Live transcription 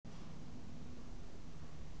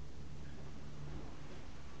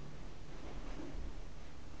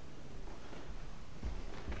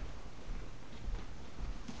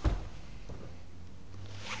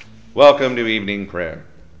Welcome to evening prayer.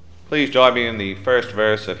 Please join me in the first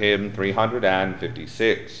verse of hymn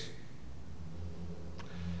 356.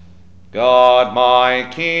 God my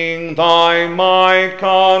King, thy might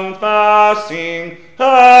confessing,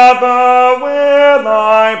 ever will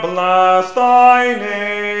I bless thy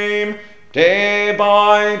name. Day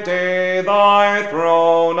by day thy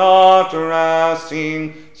throne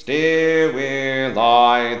addressing, still will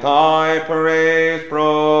I thy praise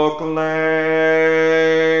proclaim.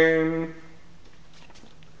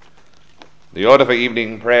 The order for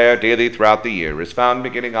evening prayer daily throughout the year is found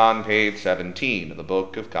beginning on page 17 of the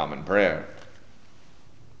Book of Common Prayer.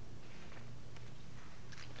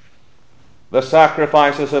 The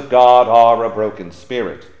sacrifices of God are a broken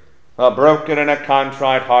spirit. A broken and a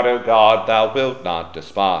contrite heart, O God, thou wilt not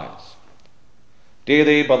despise.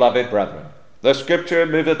 Dearly beloved brethren, the Scripture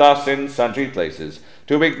moveth us in sundry places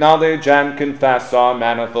to acknowledge and confess our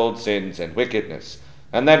manifold sins and wickedness,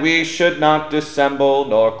 and that we should not dissemble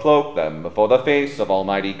nor cloak them before the face of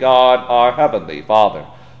Almighty God, our heavenly Father,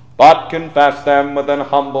 but confess them with an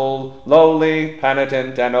humble, lowly,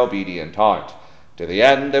 penitent, and obedient heart, to the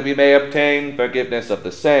end that we may obtain forgiveness of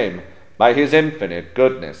the same by his infinite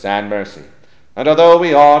goodness and mercy. And although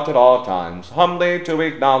we ought at all times humbly to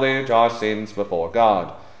acknowledge our sins before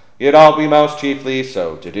God, yet ought we most chiefly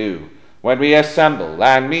so to do when we assemble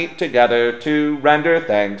and meet together to render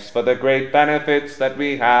thanks for the great benefits that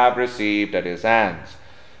we have received at his hands,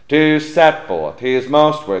 to set forth his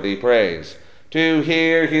most worthy praise, to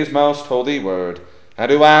hear his most holy word,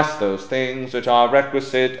 and to ask those things which are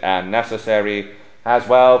requisite and necessary, as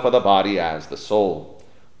well for the body as the soul.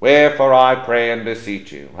 Wherefore I pray and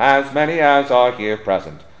beseech you, as many as are here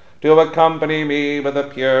present, to accompany me with a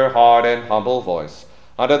pure heart and humble voice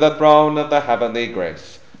under the throne of the heavenly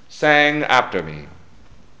grace, saying after me,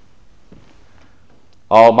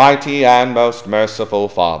 Almighty and most merciful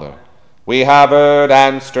Father, we have erred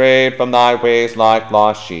and strayed from thy ways like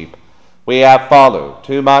lost sheep. We have followed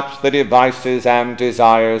too much the devices and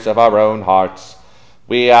desires of our own hearts.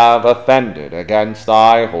 We have offended against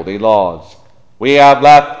thy holy laws. We have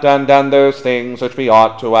left and done those things which we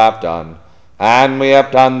ought to have done, and we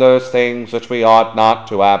have done those things which we ought not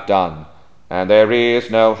to have done, and there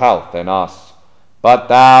is no health in us. But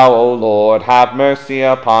thou, O Lord, have mercy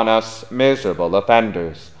upon us, miserable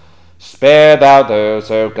offenders. Spare thou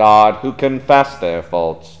those, O God, who confess their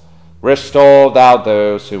faults. Restore thou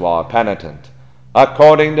those who are penitent,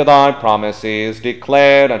 according to thy promises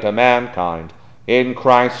declared unto mankind in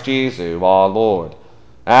Christ Jesus our Lord.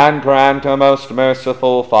 And grant, O most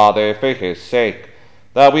merciful Father, for his sake,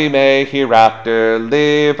 that we may hereafter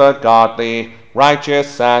live a godly,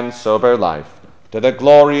 righteous, and sober life, to the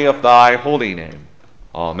glory of thy holy name.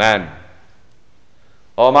 Amen.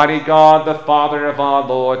 Almighty God, the Father of our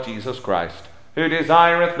Lord Jesus Christ, who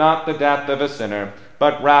desireth not the death of a sinner,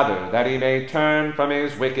 but rather that he may turn from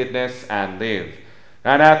his wickedness and live,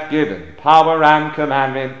 and hath given power and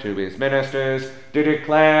commandment to his ministers to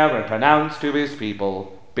declare and pronounce to his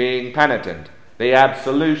people, being penitent, the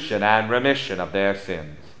absolution and remission of their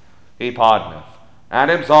sins. He pardoneth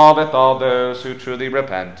and absolveth all those who truly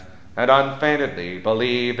repent and unfeignedly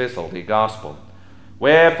believe his holy gospel.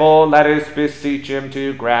 Wherefore let us beseech him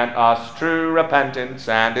to grant us true repentance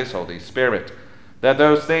and his Holy Spirit, that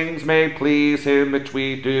those things may please him which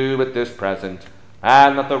we do at this present,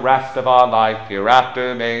 and that the rest of our life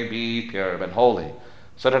hereafter may be pure and holy,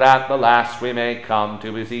 so that at the last we may come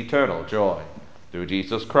to his eternal joy. Through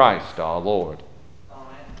Jesus Christ our Lord.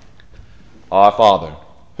 Amen. Our Father,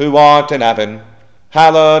 who art in heaven,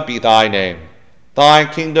 hallowed be thy name. Thy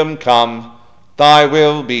kingdom come, thy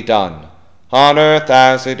will be done, on earth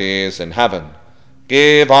as it is in heaven.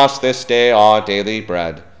 Give us this day our daily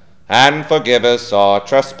bread, and forgive us our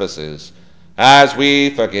trespasses, as we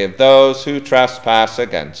forgive those who trespass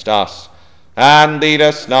against us. And lead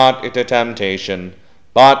us not into temptation,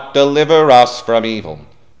 but deliver us from evil.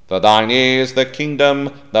 For thine is the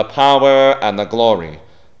kingdom, the power, and the glory,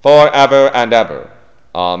 forever and ever.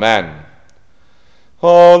 Amen.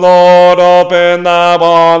 O Lord, open thou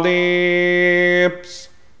our lips,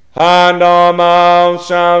 and our mouths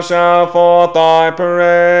shall shout forth thy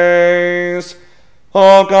praise.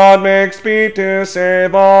 O God, make speed to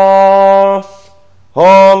save us.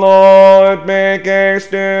 O Lord, make haste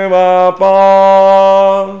to help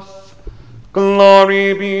us.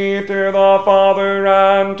 Glory be to the Father,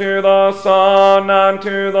 and to the Son, and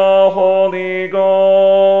to the Holy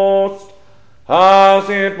Ghost, as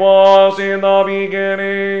it was in the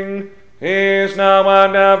beginning, is now,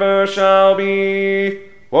 and ever shall be,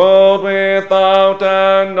 world without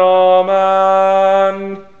end.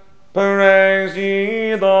 Amen. Praise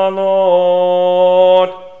ye the Lord.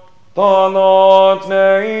 The The Lord's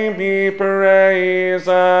name be praised.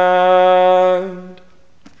 The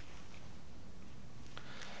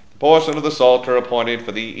portion of the Psalter appointed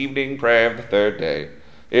for the evening prayer of the third day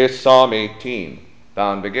is Psalm 18,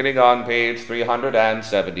 found beginning on page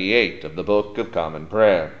 378 of the Book of Common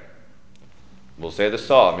Prayer. We'll say the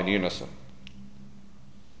psalm in unison.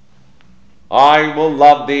 I will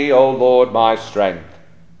love thee, O Lord, my strength.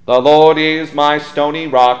 The Lord is my stony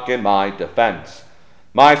rock and my defense,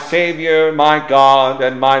 my Saviour, my God,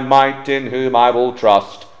 and my might, in whom I will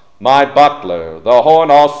trust, my buckler, the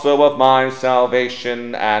horn also of my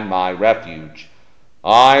salvation, and my refuge.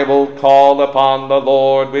 I will call upon the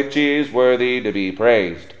Lord, which is worthy to be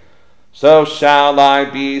praised. So shall I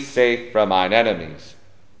be safe from mine enemies.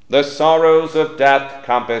 The sorrows of death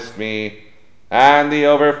compassed me, and the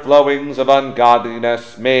overflowings of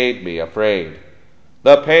ungodliness made me afraid.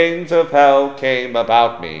 The pains of hell came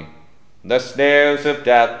about me. The snares of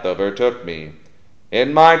death overtook me.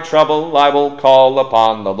 In my trouble I will call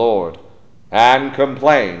upon the Lord, and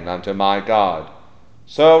complain unto my God.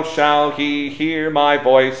 So shall he hear my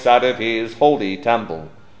voice out of his holy temple,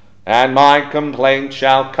 and my complaint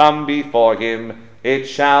shall come before him, it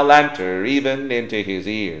shall enter even into his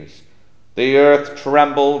ears. The earth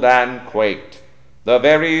trembled and quaked. The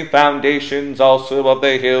very foundations also of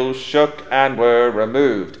the hills shook and were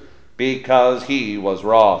removed, because he was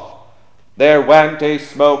wroth. There went a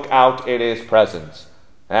smoke out in his presence,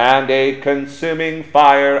 and a consuming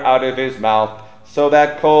fire out of his mouth, so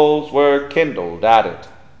that coals were kindled at it.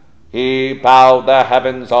 He bowed the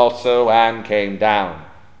heavens also and came down,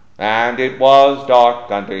 and it was dark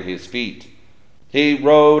under his feet. He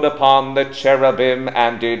rode upon the cherubim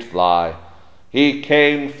and did fly. He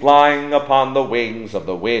came flying upon the wings of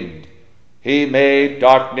the wind. He made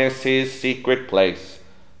darkness his secret place,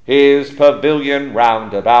 his pavilion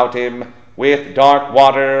round about him, with dark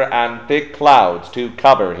water and thick clouds to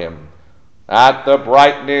cover him. At the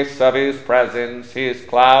brightness of his presence his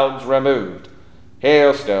clouds removed,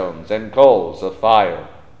 hailstones and coals of fire.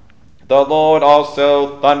 The Lord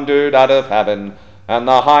also thundered out of heaven, and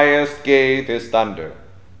the highest gave his thunder,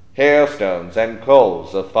 hailstones and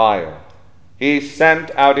coals of fire. He sent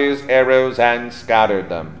out his arrows and scattered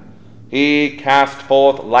them. He cast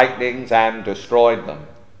forth lightnings and destroyed them.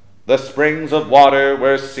 The springs of water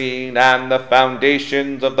were seen, and the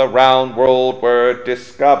foundations of the round world were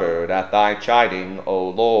discovered at thy chiding, O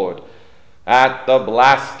Lord, at the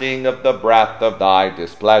blasting of the breath of thy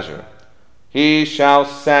displeasure. He shall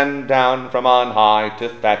send down from on high to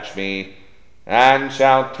fetch me, and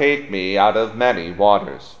shall take me out of many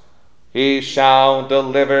waters. He shall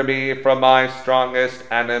deliver me from my strongest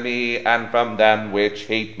enemy, and from them which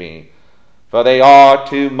hate me, for they are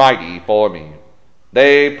too mighty for me.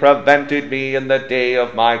 They prevented me in the day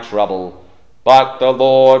of my trouble, but the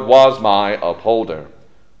Lord was my upholder.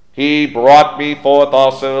 He brought me forth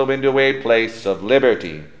also into a place of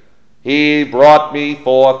liberty. He brought me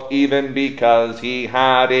forth even because he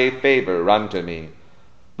had a favor unto me.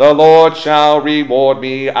 The Lord shall reward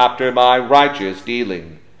me after my righteous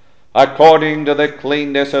dealing. According to the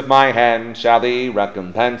cleanness of my hand shall he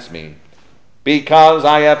recompense me, because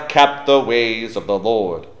I have kept the ways of the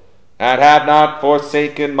Lord, and have not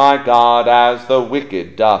forsaken my God as the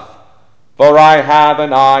wicked doth. For I have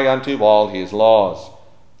an eye unto all his laws,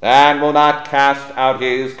 and will not cast out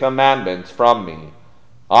his commandments from me.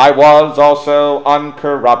 I was also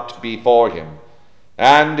uncorrupt before him,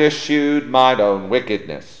 and eschewed mine own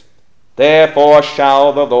wickedness. Therefore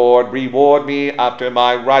shall the Lord reward me after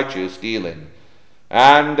my righteous dealing,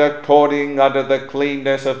 and according unto the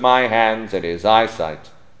cleanness of my hands in his eyesight.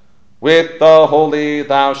 With the holy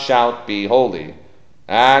thou shalt be holy,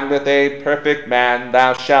 and with a perfect man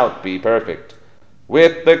thou shalt be perfect.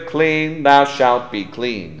 With the clean thou shalt be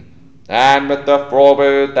clean, and with the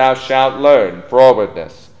froward thou shalt learn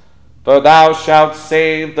frowardness. For thou shalt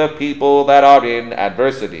save the people that are in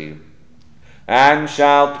adversity, and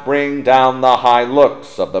shalt bring down the high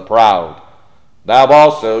looks of the proud. Thou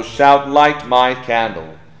also shalt light my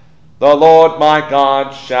candle. The Lord my God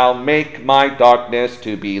shall make my darkness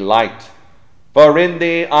to be light. For in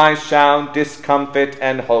thee I shall discomfit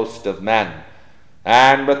an host of men,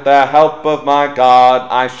 and with the help of my God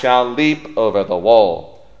I shall leap over the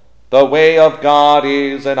wall. The way of God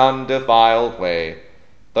is an undefiled way.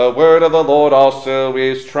 The word of the Lord also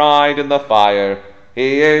is tried in the fire.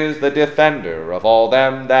 He is the defender of all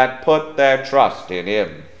them that put their trust in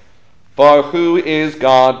him. For who is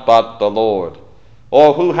God but the Lord?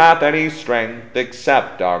 Or who hath any strength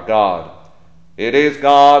except our God? It is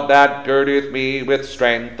God that girdeth me with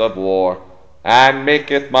strength of war, and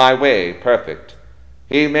maketh my way perfect.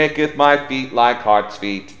 He maketh my feet like hart's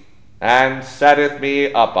feet, and setteth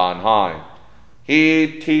me up on high.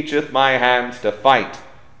 He teacheth my hands to fight,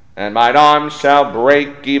 and mine arms shall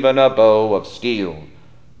break even a bow of steel.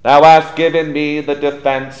 Thou hast given me the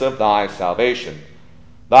defense of thy salvation.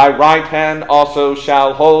 Thy right hand also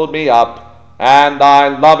shall hold me up, and thy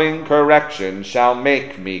loving correction shall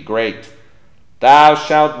make me great. Thou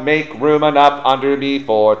shalt make room enough under me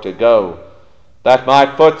for to go, that my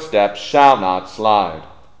footsteps shall not slide.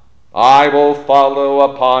 I will follow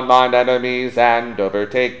upon mine enemies and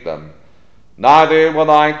overtake them. Neither will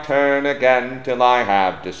I turn again till I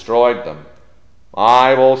have destroyed them.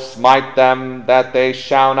 I will smite them that they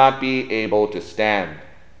shall not be able to stand,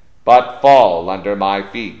 but fall under my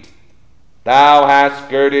feet. Thou hast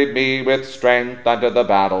girded me with strength unto the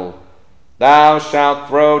battle. Thou shalt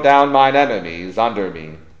throw down mine enemies under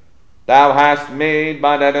me. Thou hast made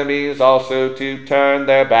mine enemies also to turn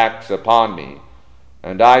their backs upon me,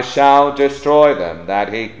 and I shall destroy them that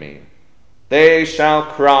hate me. They shall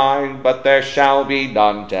cry, but there shall be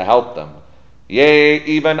none to help them. Yea,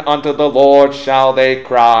 even unto the Lord shall they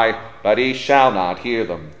cry, but he shall not hear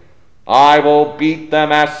them. I will beat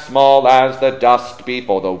them as small as the dust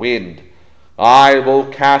before the wind. I will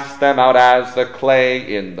cast them out as the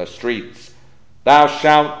clay in the streets. Thou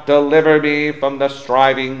shalt deliver me from the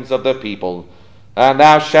strivings of the people, and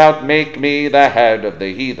thou shalt make me the head of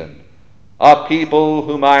the heathen. A people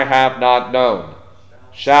whom I have not known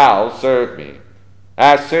shall serve me.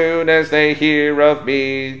 As soon as they hear of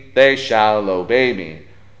me, they shall obey me.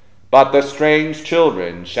 But the strange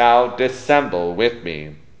children shall dissemble with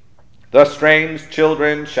me. The strange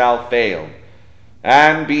children shall fail,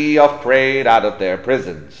 and be afraid out of their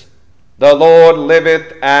prisons. The Lord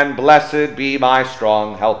liveth, and blessed be my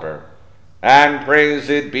strong helper, and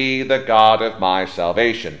praised be the God of my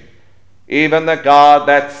salvation, even the God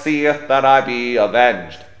that seeth that I be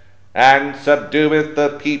avenged, and subdueth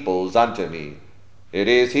the peoples unto me. It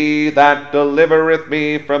is he that delivereth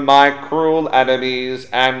me from my cruel enemies,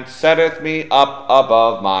 and setteth me up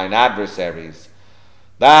above mine adversaries.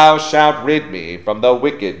 Thou shalt rid me from the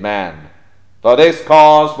wicked man. For this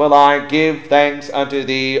cause will I give thanks unto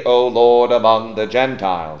thee, O Lord, among the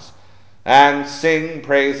Gentiles, and sing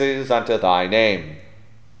praises unto thy name.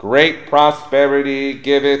 Great prosperity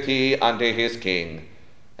giveth he unto his king,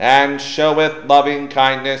 and showeth loving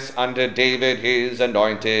kindness unto David his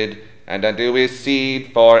anointed, and unto his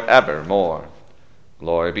seed for evermore.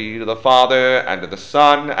 Glory be to the Father, and to the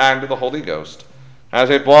Son, and to the Holy Ghost,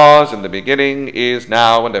 as it was in the beginning, is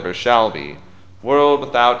now, and ever shall be, world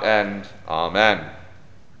without end. Amen.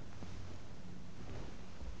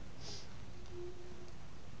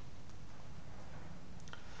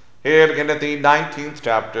 Here beginneth the 19th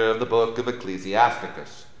chapter of the book of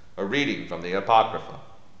Ecclesiasticus, a reading from the Apocrypha.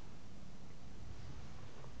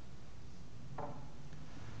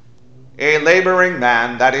 A laboring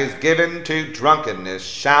man that is given to drunkenness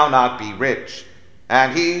shall not be rich,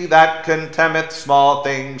 and he that contemneth small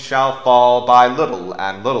things shall fall by little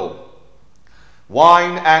and little.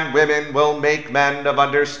 Wine and women will make men of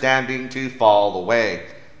understanding to fall away,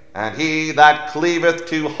 and he that cleaveth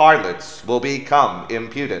to harlots will become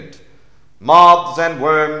impudent. Moths and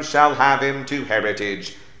worms shall have him to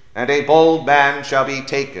heritage, and a bold man shall be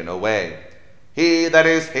taken away. He that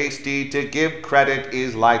is hasty to give credit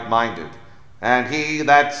is light-minded, and he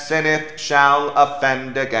that sinneth shall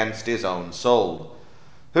offend against his own soul.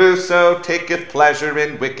 Whoso taketh pleasure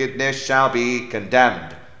in wickedness shall be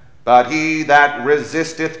condemned, but he that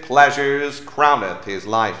resisteth pleasures crowneth his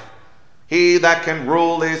life. He that can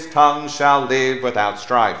rule his tongue shall live without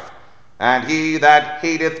strife, and he that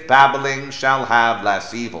hateth babbling shall have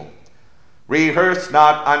less evil. Rehearse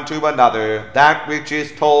not unto another that which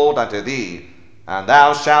is told unto thee, and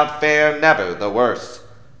thou shalt fare never the worse.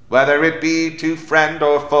 Whether it be to friend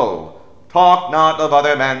or foe, talk not of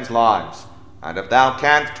other men's lives, and if thou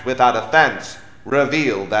canst without offense,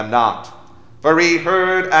 reveal them not. For he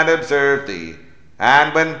heard and observed thee,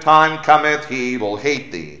 and when time cometh he will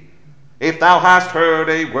hate thee. If thou hast heard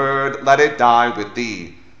a word, let it die with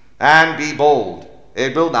thee, and be bold,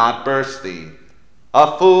 it will not burst thee.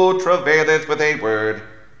 A fool travaileth with a word,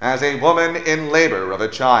 as a woman in labor of a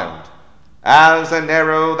child. As an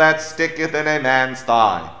arrow that sticketh in a man's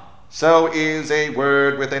thigh, so is a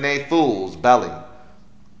word within a fool's belly.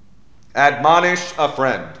 Admonish a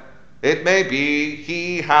friend. It may be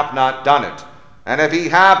he hath not done it, and if he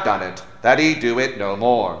have done it, that he do it no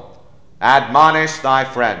more. Admonish thy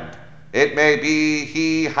friend. It may be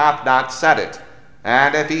he hath not said it,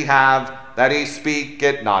 and if he have, that he speak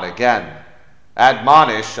it not again.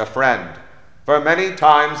 Admonish a friend. For many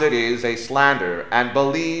times it is a slander, and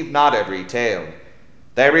believe not every tale.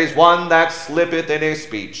 There is one that slippeth in his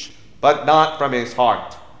speech, but not from his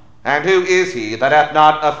heart. And who is he that hath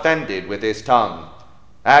not offended with his tongue?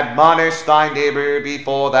 Admonish thy neighbor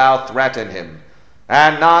before thou threaten him,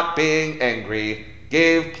 and not being angry,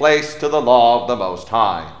 give place to the law of the Most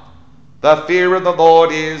High. The fear of the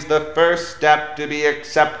Lord is the first step to be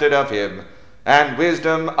accepted of him, and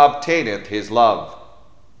wisdom obtaineth his love.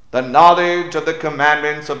 The knowledge of the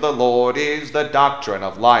commandments of the Lord is the doctrine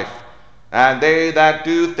of life, and they that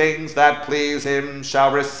do things that please him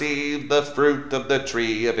shall receive the fruit of the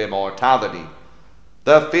tree of immortality.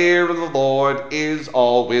 The fear of the Lord is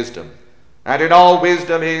all wisdom, and in all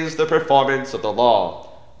wisdom is the performance of the law,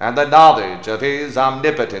 and the knowledge of his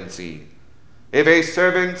omnipotency. If a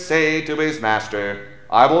servant say to his master,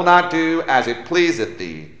 I will not do as it pleaseth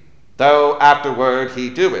thee, though afterward he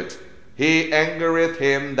do it, he angereth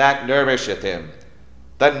him that nourisheth him.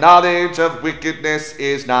 The knowledge of wickedness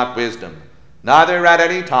is not wisdom, neither at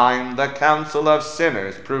any time the counsel of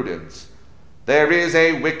sinners prudence. There is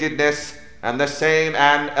a wickedness, and the same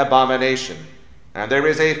an abomination, and there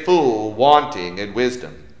is a fool wanting in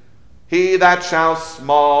wisdom. He that shall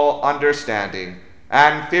small understanding,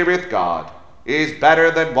 and feareth God, is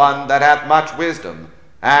better than one that hath much wisdom,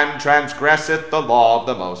 and transgresseth the law of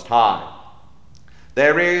the Most High.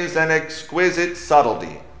 There is an exquisite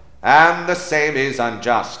subtlety, and the same is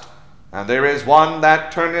unjust. And there is one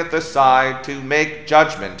that turneth aside to make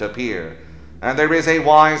judgment appear, and there is a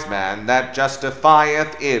wise man that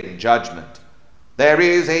justifieth in judgment. There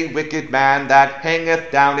is a wicked man that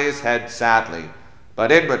hangeth down his head sadly,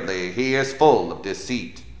 but inwardly he is full of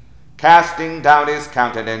deceit, casting down his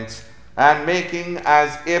countenance, and making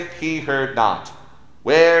as if he heard not.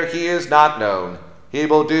 Where he is not known, he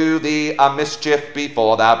will do thee a mischief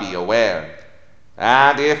before thou be aware.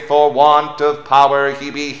 And if for want of power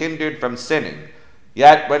he be hindered from sinning,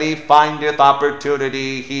 yet when he findeth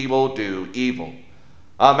opportunity he will do evil.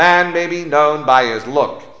 A man may be known by his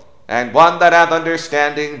look, and one that hath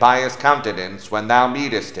understanding by his countenance when thou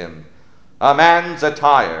meetest him. A man's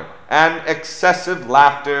attire, and excessive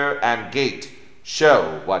laughter and gait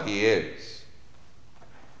show what he is.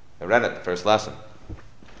 I read it the first lesson.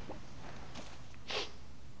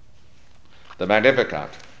 The Magnificat.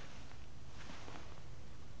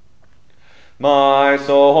 My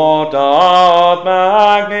soul doth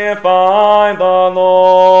magnify the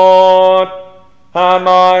Lord, and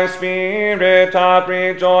my spirit hath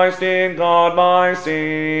rejoiced in God my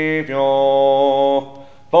Saviour.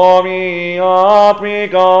 For he hath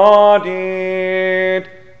regarded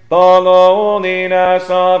the lowliness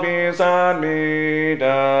of his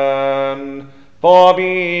handmaiden. For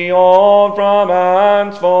behold, from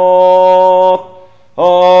henceforth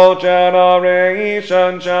all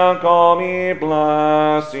generations shall call me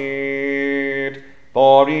blessed.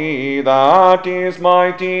 For he that is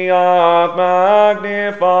mighty hath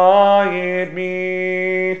magnified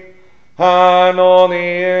me, and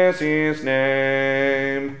holy is his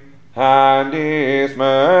name, and his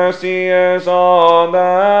mercy is on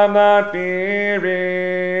them that fear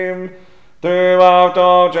him throughout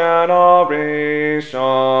all generations.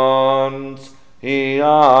 He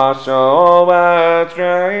hath showed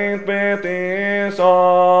strength with his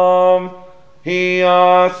arm. He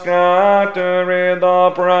hath scattered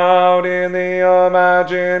the proud in the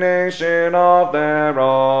imagination of their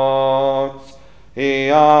hearts. He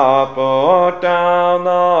hath put down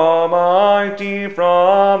the mighty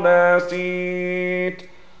from their seat,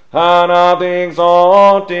 and hath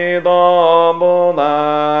exalted the humble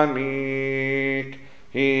and meek.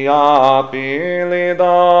 He hath filled the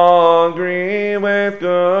hungry with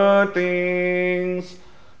good things,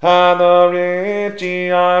 and the rich he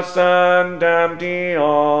hath sent empty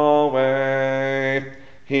away.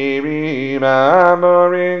 He,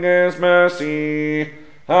 remembering his mercy,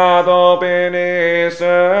 hath opened his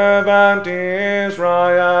servant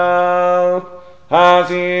Israel, as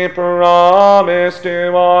he promised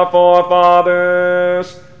to our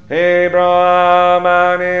forefathers, Abraham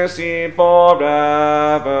and his seed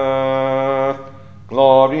forever.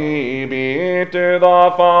 Glory be to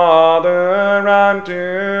the Father, and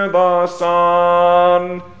to the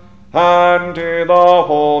Son, and to the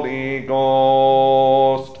Holy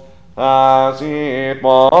Ghost, as it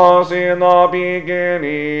was in the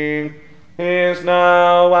beginning, is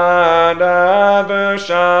now, and ever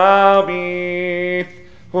shall be,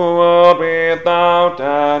 world without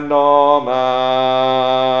end. Amen.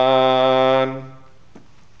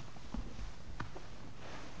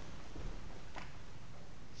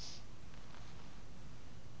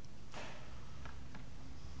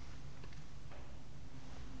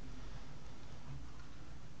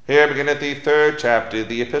 Here beginneth the third chapter,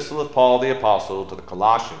 the Epistle of Paul the Apostle to the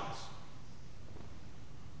Colossians.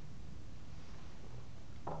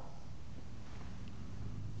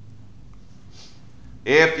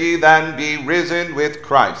 If ye then be risen with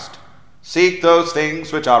Christ, seek those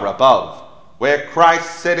things which are above, where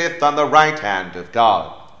Christ sitteth on the right hand of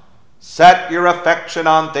God. Set your affection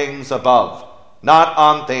on things above, not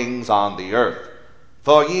on things on the earth.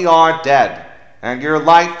 For ye are dead, and your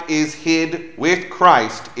life is hid with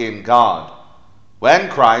Christ in God. When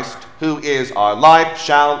Christ, who is our life,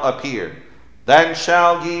 shall appear, then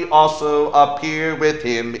shall ye also appear with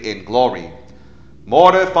him in glory.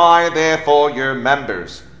 Mortify therefore your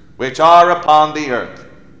members, which are upon the earth,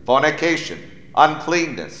 fornication,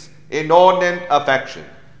 uncleanness, inordinate affection,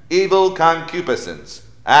 evil concupiscence,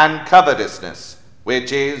 and covetousness,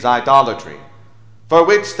 which is idolatry. For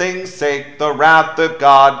which things' sake the wrath of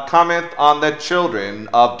God cometh on the children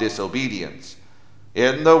of disobedience,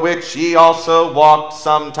 in the which ye also walked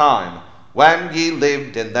sometime, when ye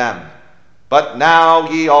lived in them. But now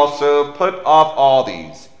ye also put off all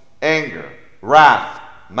these: anger, wrath,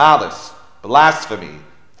 malice, blasphemy,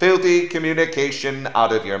 filthy communication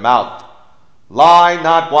out of your mouth. Lie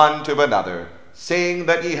not one to another, seeing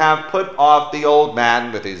that ye have put off the old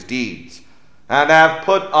man with his deeds, and have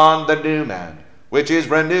put on the new man, which is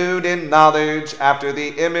renewed in knowledge after the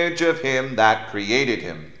image of him that created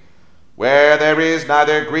him, where there is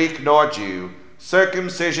neither Greek nor Jew,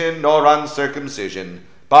 circumcision nor uncircumcision,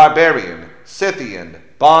 barbarian, Scythian,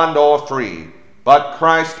 bond or free, but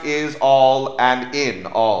Christ is all and in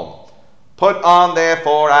all. Put on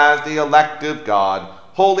therefore as the elect of God,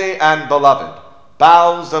 holy and beloved,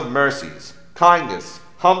 bowels of mercies, kindness,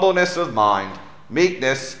 humbleness of mind,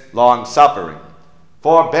 meekness, long-suffering,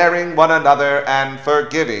 forbearing one another and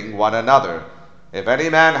forgiving one another, if any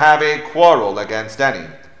man have a quarrel against any,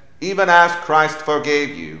 even as Christ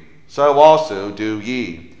forgave you, so also do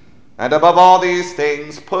ye. And above all these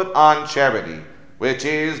things put on charity, which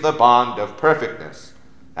is the bond of perfectness.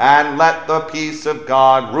 And let the peace of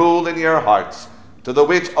God rule in your hearts, to the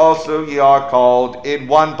which also ye are called in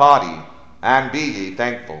one body, and be ye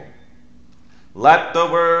thankful. Let the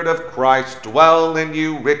word of Christ dwell in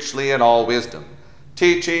you richly in all wisdom,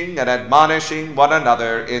 teaching and admonishing one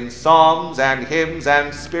another in psalms and hymns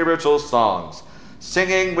and spiritual songs,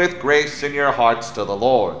 singing with grace in your hearts to the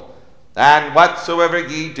Lord. And whatsoever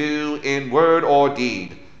ye do in word or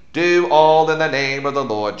deed, do all in the name of the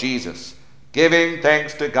Lord Jesus, giving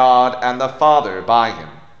thanks to God and the Father by him.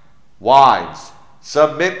 Wives,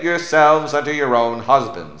 submit yourselves unto your own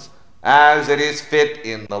husbands, as it is fit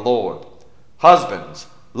in the Lord. Husbands,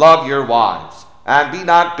 love your wives, and be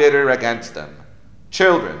not bitter against them.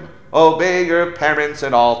 Children, obey your parents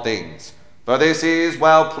in all things, for this is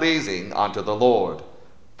well-pleasing unto the Lord.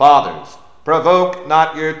 Fathers, provoke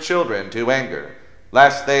not your children to anger,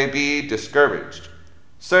 lest they be discouraged.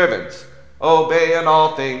 Servants, obey in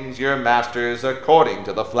all things your masters according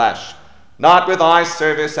to the flesh, not with eye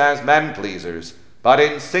service as men-pleasers, but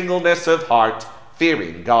in singleness of heart,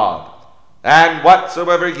 fearing God. And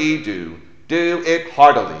whatsoever ye do, do it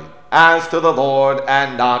heartily, as to the Lord,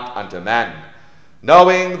 and not unto men,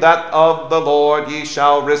 knowing that of the Lord ye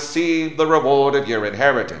shall receive the reward of your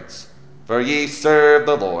inheritance, for ye serve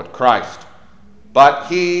the Lord Christ. But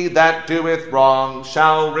he that doeth wrong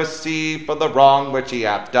shall receive for the wrong which he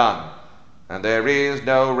hath done, and there is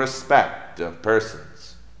no respect of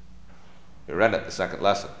persons. We end at the second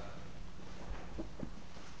lesson.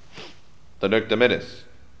 The Nunc Dimittis.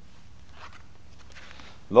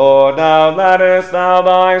 Lord, now lettest thou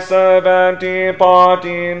thy servant depart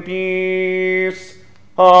in peace,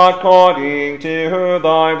 according to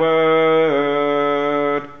thy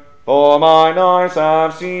word. For mine eyes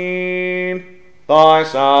have seen thy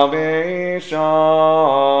salvation,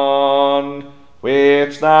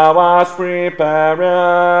 which thou hast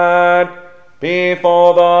prepared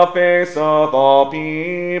before the face of all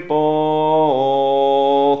people,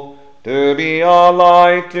 to be a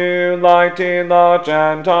light to lighten the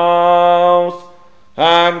Gentiles,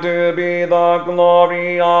 and to be the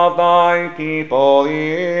glory of thy people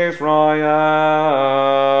Israel.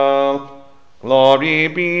 Glory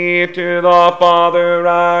be to the Father,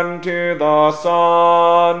 and to the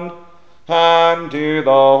Son, and to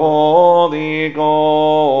the Holy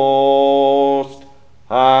Ghost,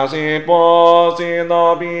 as it was in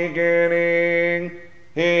the beginning,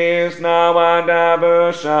 is now, and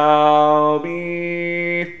ever shall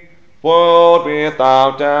be, world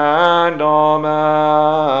without end. Amen.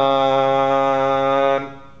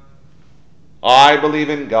 I believe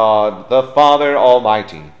in God, the Father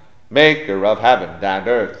Almighty, maker of heaven and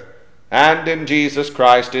earth, and in Jesus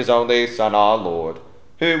Christ, his only Son, our Lord,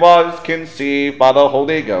 who was conceived by the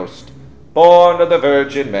Holy Ghost, born of the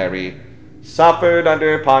Virgin Mary, suffered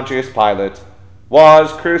under Pontius Pilate,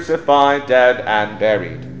 was crucified, dead, and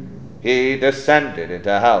buried. he descended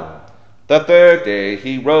into hell. The third day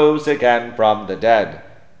he rose again from the dead.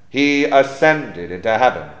 He ascended into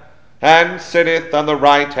heaven, and sitteth on the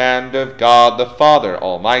right hand of God the Father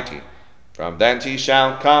Almighty. From thence he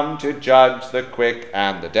shall come to judge the quick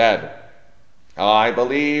and the dead. I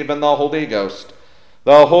believe in the Holy Ghost,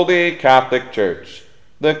 the holy Catholic Church,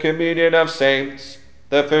 the communion of saints,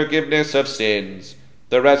 the forgiveness of sins,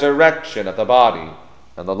 the resurrection of the body,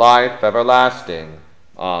 and the life everlasting.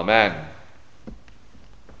 Amen.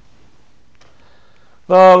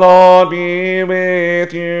 The Lord be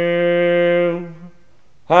with you,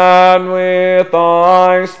 and with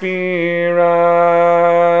thy spirit.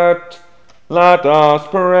 Let us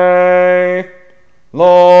pray.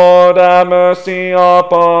 Lord, have mercy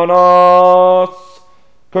upon us.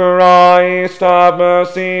 Christ, have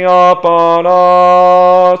mercy upon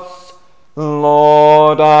us.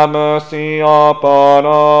 Lord, have mercy upon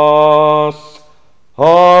us.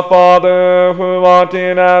 Our Father, who art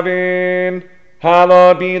in heaven,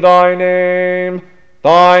 hallowed be thy name.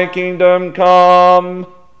 Thy kingdom come,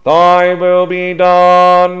 thy will be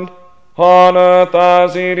done, on earth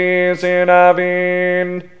as it is in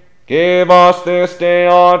heaven. Give us this day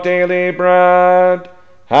our daily bread,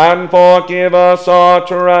 and forgive us our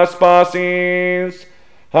trespasses,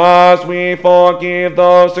 as we forgive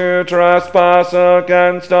those who trespass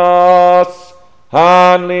against us.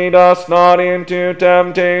 And lead us not into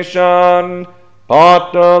temptation,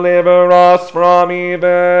 but deliver us from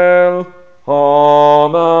evil.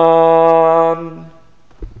 Amen.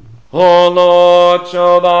 O Lord,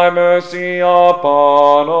 show thy mercy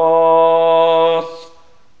upon us,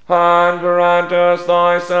 and grant us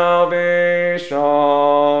thy salvation.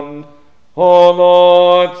 O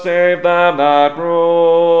Lord, save them that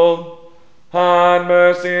rule, and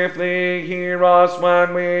mercifully hear us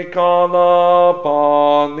when we call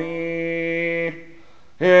upon thee.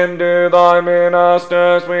 Endue thy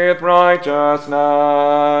ministers with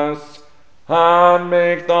righteousness, and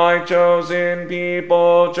make thy chosen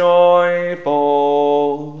people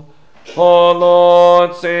joyful. O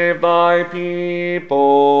Lord, save thy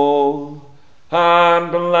people,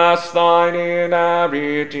 and bless thine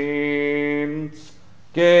inheritance.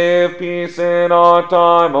 Give peace in our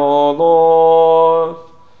time, O Lord,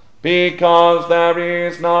 because there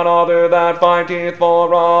is none other that fighteth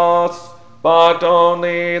for us, but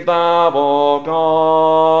only thou, O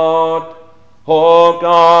God. O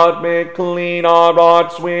God, make clean our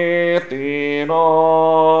hearts within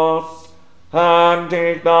us, and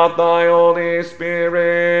take not thy Holy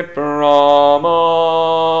Spirit from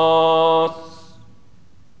us.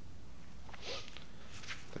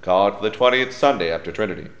 The card for the 20th Sunday after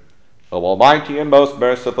Trinity. O Almighty and most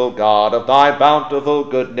merciful God, of thy bountiful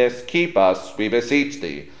goodness keep us, we beseech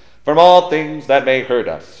thee, from all things that may hurt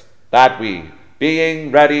us, that we,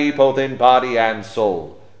 being ready both in body and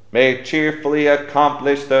soul, may cheerfully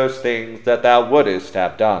accomplish those things that thou wouldest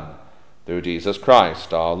have done, through Jesus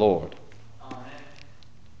Christ our Lord. Amen.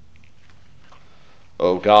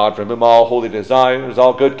 O God, from whom all holy desires,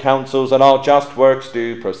 all good counsels, and all just works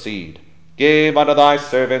do proceed, give unto thy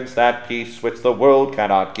servants that peace which the world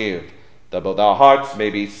cannot give, that both our hearts may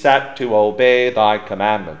be set to obey thy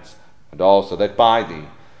commandments, and also that by thee,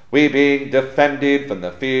 we being defended from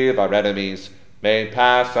the fear of our enemies, may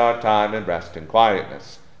pass our time in rest and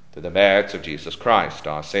quietness, through the merits of Jesus Christ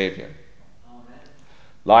our Saviour. Amen.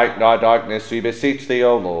 Lighten our darkness, we beseech thee,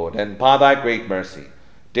 O Lord, and by thy great mercy,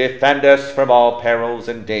 defend us from all perils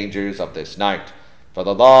and dangers of this night, for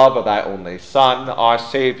the love of thy only Son, our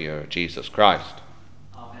Saviour, Jesus Christ.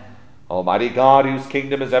 Amen. Almighty God, whose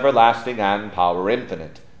kingdom is everlasting and power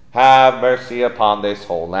infinite, have mercy upon this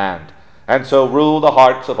whole land, and so rule the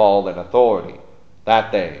hearts of all in authority,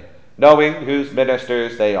 that they, knowing whose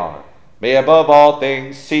ministers they are, may above all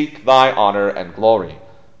things seek thy honor and glory,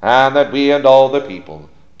 and that we and all the people,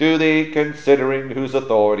 duly considering whose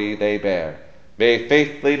authority they bear, may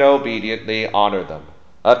faithfully and obediently honor them,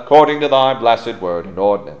 according to thy blessed word and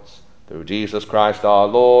ordinance, through Jesus Christ our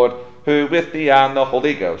Lord, who with thee and the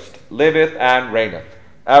Holy Ghost liveth and reigneth,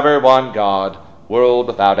 ever one God, world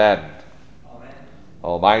without end. Amen.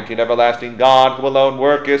 Almighty and everlasting God, who alone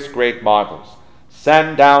workest great marvels,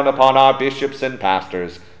 send down upon our bishops and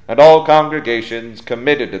pastors, and all congregations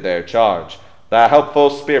committed to their charge, the helpful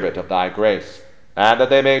spirit of thy grace, and that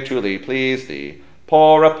they may truly please thee,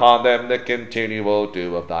 pour upon them the continual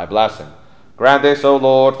dew of thy blessing. Grant this, O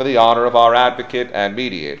Lord, for the honor of our advocate and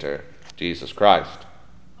mediator, Jesus Christ.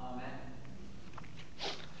 Amen.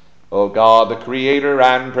 O God, the creator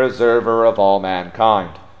and preserver of all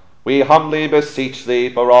mankind, we humbly beseech thee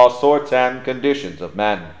for all sorts and conditions of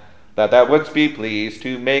men, that thou wouldst be pleased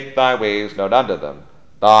to make thy ways known unto them,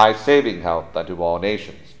 thy saving health unto all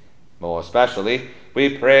nations. More especially,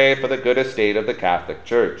 we pray for the good estate of the Catholic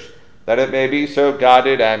Church, that it may be so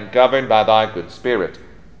guided and governed by thy good Spirit,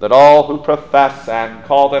 that all who profess and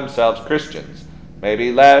call themselves Christians may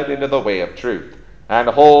be led into the way of truth, and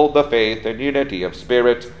hold the faith in unity of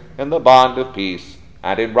spirit, in the bond of peace,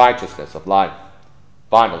 and in righteousness of life.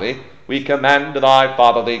 Finally, we commend to thy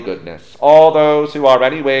fatherly goodness all those who are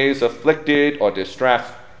any ways afflicted or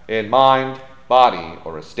distressed in mind, body,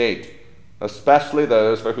 or estate, especially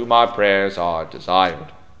those for whom our prayers are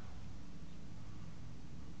desired.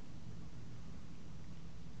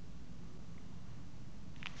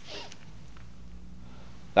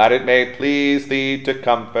 That it may please thee to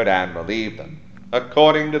comfort and relieve them,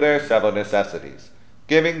 according to their several necessities,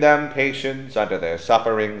 giving them patience under their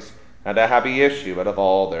sufferings, and a happy issue out of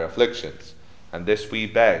all their afflictions. And this we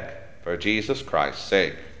beg for Jesus Christ's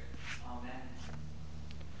sake. Amen.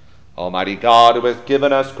 Almighty God, who has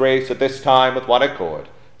given us grace at this time with one accord,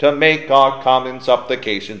 to make our common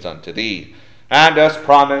supplications unto thee, and hast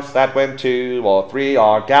promised that when 2 or 3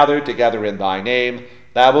 are gathered together in thy name,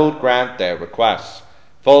 thou wilt grant their requests.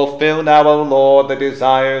 Fulfill now, O Lord, the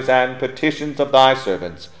desires and petitions of thy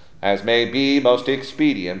servants, as may be most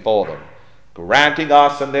expedient for them, granting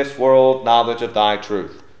us in this world knowledge of thy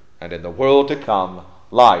truth, and in the world to come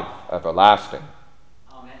life everlasting.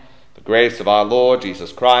 Amen. The grace of our Lord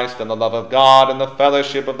Jesus Christ, and the love of God, and the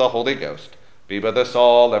fellowship of the Holy Ghost be with us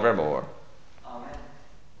all evermore. Amen.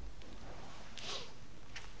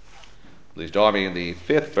 Please join me in the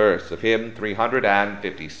 5th verse of hymn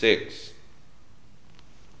 356.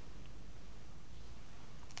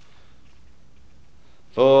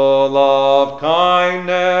 Full of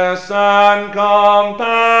kindness and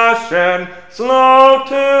compassion, slow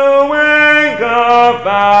to anger,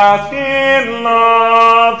 fast in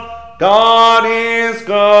love, God is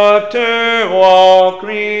good to all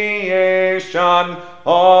creation,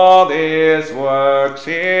 all his works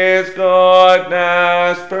his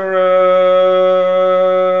goodness prove.